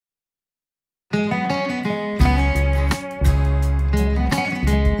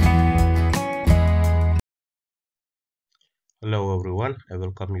everyone, I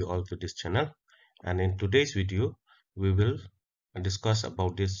welcome you all to this channel, and in today's video we will discuss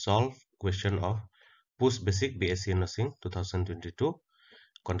about this solved question of Post Basic BSc Nursing 2022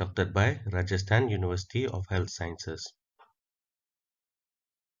 conducted by Rajasthan University of Health Sciences.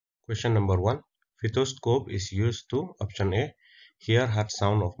 Question number 1. Fetoscope is used to option A. Hear heart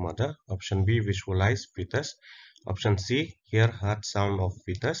sound of mother. Option B. Visualize fetus. Option C. Hear heart sound of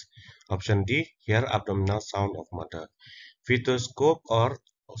fetus. Option D. Hear abdominal sound of mother. Fetoscope, or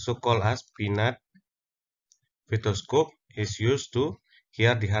also called as peanut fetoscope, is used to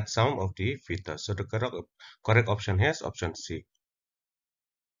hear the heart sound of the fetus. So the correct option here is option C.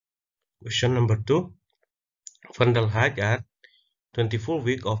 Question number 2. Fundal height at 24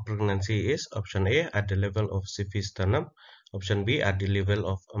 weeks of pregnancy is option A at the level of Syphilis sternum, option B at the level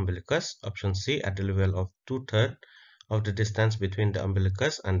of umbilicus, option C at the level of 2/3 of the distance between the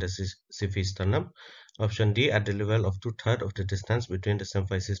umbilicus and the Syphilis sternum, option D at the level of 2/3 of the distance between the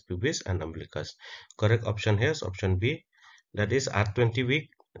symphysis pubis and umbilicus. Correct option here is option B, that is at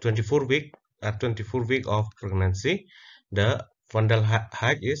 24 week of pregnancy, the fundal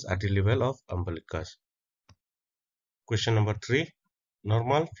height is at the level of umbilicus. Question number 3.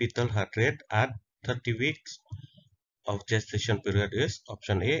 Normal fetal heart rate at 30 weeks of gestation period is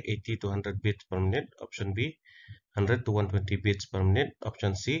option A 80 to 100 beats per minute, option B 100 to 120 beats per minute,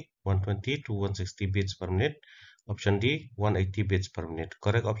 option C 120 to 160 beats per minute, option D 180 beats per minute.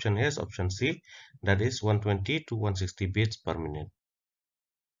 Correct option here is option C, that is 120 to 160 beats per minute.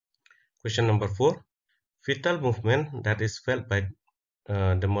 Question number 4. Fetal movement that is felt by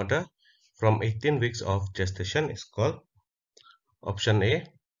the mother from 18 weeks of gestation is called option A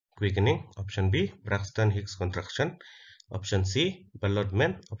quickening, option B Braxton Hicks contraction, option C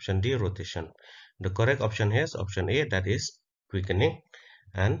ballotment, option D rotation. The correct option here is option A, that is quickening,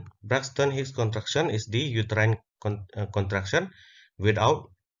 and Braxton Hicks contraction is the uterine contraction without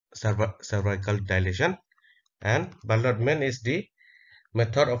cervical dilation, and ballotment is the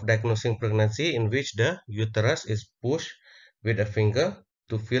method of diagnosing pregnancy in which the uterus is pushed with a finger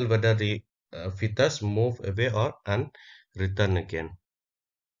to feel whether the fetus move away or and return again.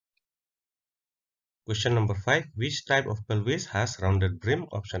 Question number 5. Which type of pelvis has rounded brim?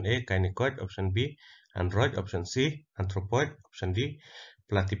 Option A gynecoid, option B android, option C anthropoid, option D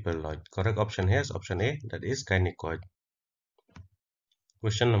platypeloid. Correct option here is option A, that is gynecoid.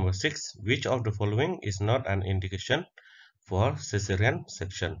 Question number 6. Which of the following is not an indication for caesarean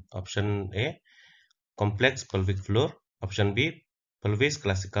section? Option A complex pelvic floor, option B pelvis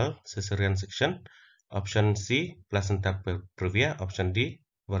classical caesarean section, option C placenta previa, option D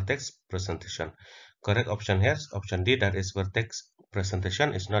vertex presentation. Correct option here is option D, that is vertex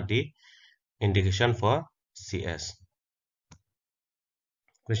presentation is not the indication for CS.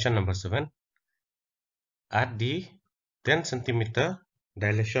 Question number 7. At the 10 cm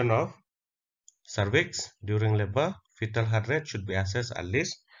dilation of cervix during labor, fetal heart rate should be assessed at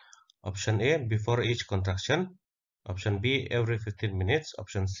least option A before each contraction, option B every 15 minutes,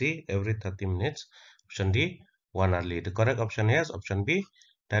 option C every 30 minutes, option D 1 hourly. The correct option here is option B,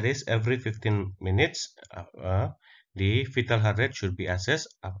 that is every 15 minutes the fetal heart rate should be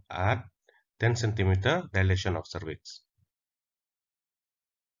assessed at 10 cm dilation of cervix.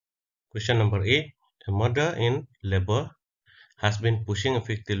 Question number 8. A mother in labor has been pushing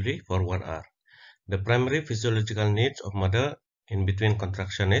effectively for 1 hour. The primary physiological needs of mother in between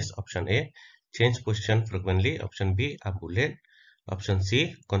contraction is option A change position frequently, option B ambulate, option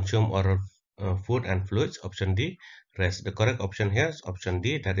C consume oral food and fluids, option D rest. The correct option here is option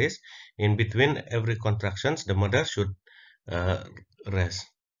D, that is in between every contractions the mother should rest.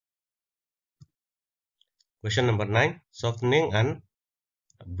 Question number 9. Softening and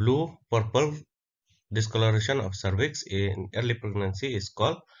blue-purple discoloration of cervix in early pregnancy is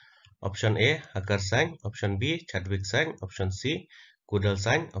called option A APGAR sign, option B Chadwick sign, option C Goodell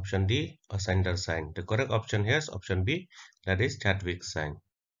sign, option D Osander sign. The correct option here is option B, that is Chadwick sign.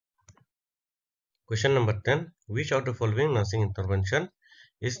 Question number 10. Which of the following nursing intervention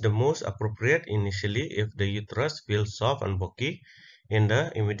is the most appropriate initially if the uterus feels soft and boggy in the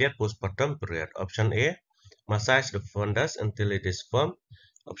immediate postpartum period? Option A massage the fundus until it is firm,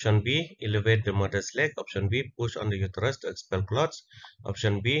 option B elevate the mother's leg, option B push on the uterus to expel clots,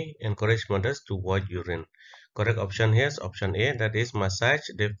 option B encourage mothers to void urine. Correct option here is option A, that is massage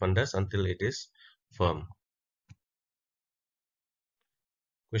the fundus until it is firm.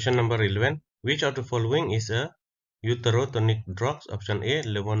 Question number 11. Which of the following is a uterotonic drugs? Option A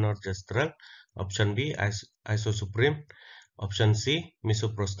levonorgestrel, option B isosupreme, option C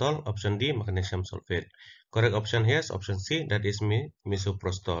misoprostol, option D magnesium sulfate. Correct option here is option C, that is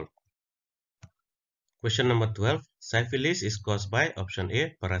misoprostol. Question number 12. Syphilis is caused by option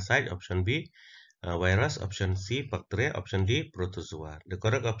A, parasite, option B, virus, option C, bacteria, option D, protozoa. The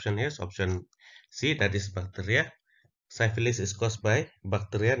correct option here is option C, that is bacteria. Syphilis is caused by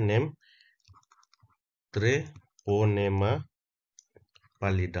bacteria named Treponema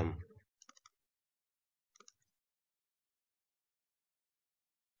pallidum.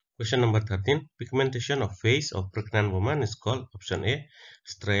 Question number 13. Pigmentation of face of pregnant woman is called option A,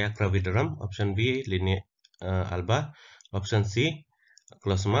 stria gravidarum, option B, linea alba, option C,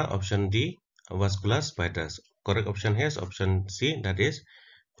 closma, option D, vascular spiders. Correct option here is option C, that is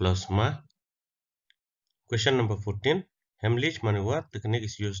closma. Question number 14. Heimlich maneuver technique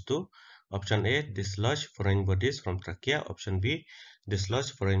is used to option A, dislodge foreign bodies from trachea, option B,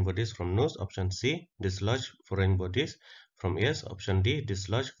 dislodge foreign bodies from nose, option C, dislodge foreign bodies from ears, option D,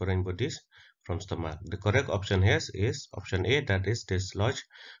 dislodge foreign bodies from stomach. The correct option here is option A, that is dislodge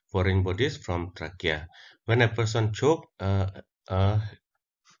foreign bodies from trachea. When a person choke,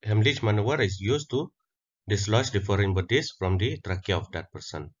 Heimlich maneuver is used to dislodge the foreign bodies from the trachea of that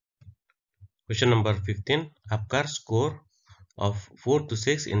person. Question number 15. APGAR score of 4 to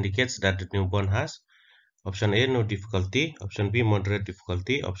 6 indicates that the newborn has option A, no difficulty, option B, moderate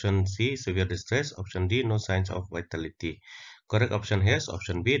difficulty, option C, severe distress, option D, no signs of vitality. Correct option here is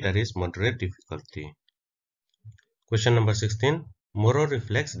option B, that is moderate difficulty. Question number 16. Moro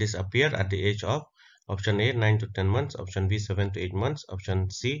reflex disappeared at the age of option A, 9 to 10 months, option B, 7 to 8 months, option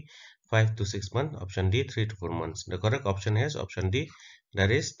C, 5 to 6 months, option D, 3 to 4 months. The correct option here is option D,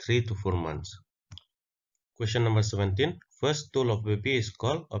 that is 3 to 4 months. Question number 17. First stool of baby is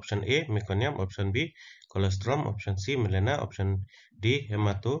called option A, meconium, option B, colostrum, option C, melena, option D,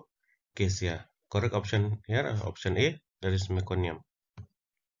 hematochezia. Correct option here, option A, that is meconium.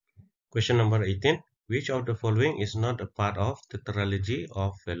 Question number 18. Which of the following is not a part of tetralogy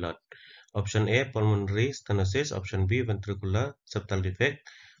of Fetal? Option A, pulmonary stenosis, option B, ventricular septal defect,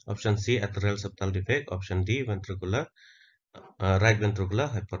 option C, atrial septal defect, option D, ventricular right ventricular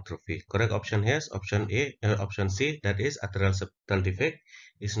hypertrophy. Correct option here is option A, option C, that is atrial septal defect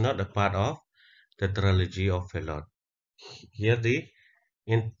is not a part of tetralogy of Fetal. Here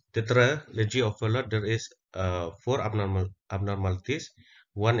in tetralogy of Fetal there is 4 abnormalities.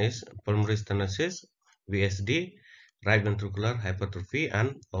 One is pulmonary stenosis, VSD, right ventricular hypertrophy,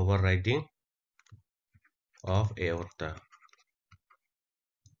 and overriding of aorta.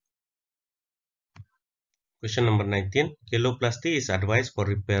 Question number 19. Kiloplasty is advised for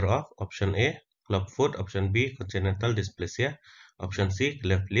repair of option A, clubfoot, option B, congenital dysplasia, option C,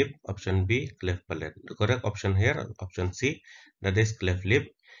 cleft lip, option B, cleft palate. The correct option here, option C, that is cleft lip.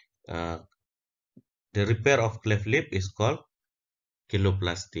 The repair of cleft lip is called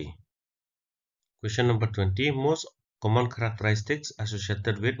kiloplasty. Question number 20. Most common characteristics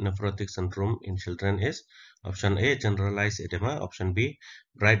associated with nephrotic syndrome in children is option A, generalized edema, option B,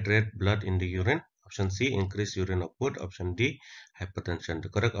 bright red blood in the urine, option C, increased urine output, option D, hypertension. The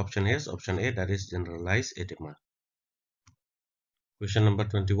correct option is option A, that is generalized edema. Question number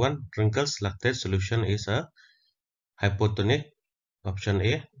 21. Wrinkles lactate solution is a hypotonic, option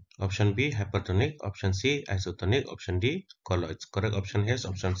A, option B, hypertonic, option C, isotonic, option D, colloids. Correct option here is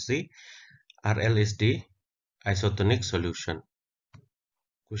option C, RL is the isotonic solution.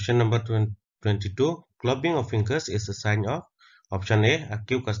 Question number 22. Clubbing of fingers is a sign of option A,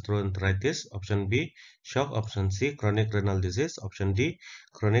 acute gastroenteritis, option B, shock, option C, chronic renal disease, option D,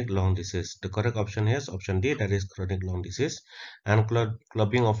 chronic lung disease. The correct option here is option D, that is chronic lung disease. And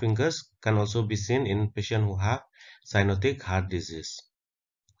clubbing of fingers can also be seen in patients who have cyanotic heart disease.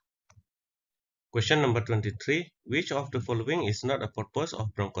 Question number 23. Which of the following is not a purpose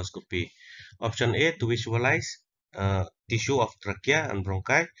of bronchoscopy? Option A, to visualize tissue of trachea and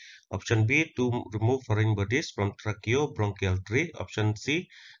bronchi. Option B, to remove foreign bodies from tracheobronchial tree. Option C,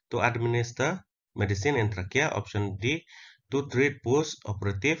 to administer medicine in trachea. Option D, to treat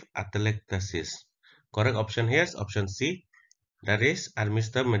post-operative atelectasis. Correct option here is option C, that is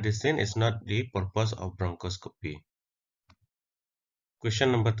administer medicine is not the purpose of bronchoscopy.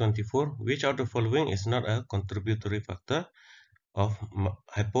 Question number 24. Which of the following is not a contributory factor of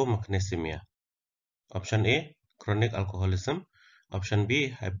hypomagnesemia? Option A, chronic alcoholism. Option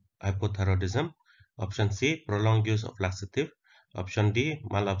B, hypothyroidism. Option C, prolonged use of laxative. Option D,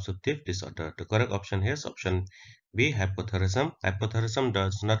 malabsorptive disorder. The correct option here is option B, hypothyroidism. Hypothyroidism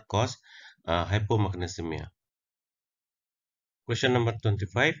does not cause hypomagnesemia. Question number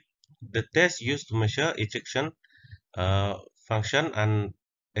 25. The test used to measure ejection function and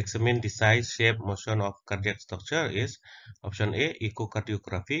examine the size, shape, motion of cardiac structure is option A,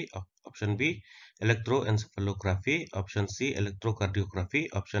 echocardiography, option B, electroencephalography, option C, electrocardiography,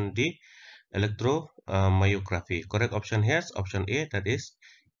 option D, electromyography. Correct option here is option A, that is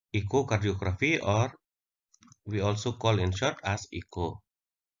echocardiography, or we also call in short as echo.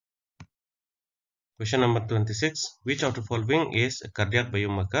 Question number 26. Which of the following is cardiac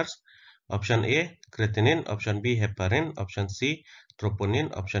biomarkers? Option A, creatinine. Option B, heparin. Option C,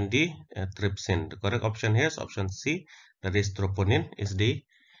 troponin. Option D, trypsin. The correct option here is option C, that is troponin is the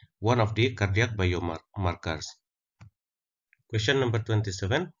one of the cardiac biomarkers. Question number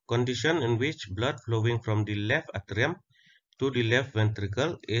 27. Condition in which blood flowing from the left atrium to the left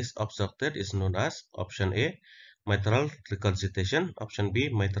ventricle is obstructed is known as option A, mitral regurgitation. Option B,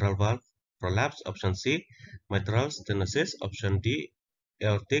 mitral valve prolapse. Option C, mitral stenosis. Option D,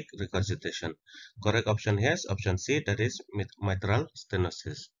 aortic regurgitation. Correct option here is option C, that is mitral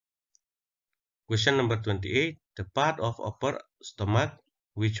stenosis. Question number 28. The part of upper stomach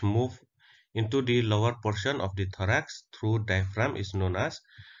which move into the lower portion of the thorax through diaphragm is known as,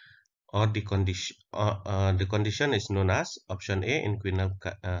 or the condition is known as option A, inguinal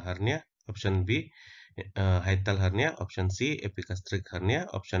hernia. Option B, hiatal hernia. Option C, epigastric hernia.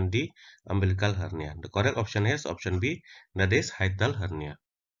 Option D, umbilical hernia. The correct option is option B, that is hiatal hernia.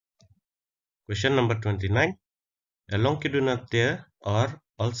 Question number 29. A longitudinal tear or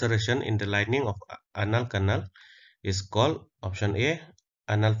ulceration in the lining of anal canal is called option A,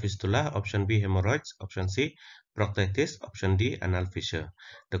 anal fistula. Option B, hemorrhoids. Option C, proctitis. Option D, anal fissure.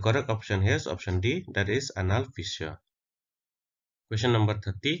 The correct option here is option D, that is anal fissure. Question number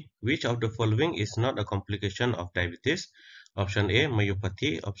 30. Which of the following is not a complication of diabetes? Option A,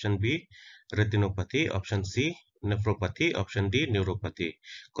 myopathy. Option B, retinopathy. Option C, nephropathy. Option D, neuropathy.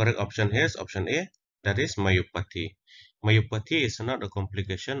 Correct option here is option A, that is myopathy. Myopathy is not a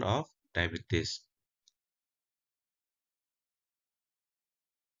complication of diabetes.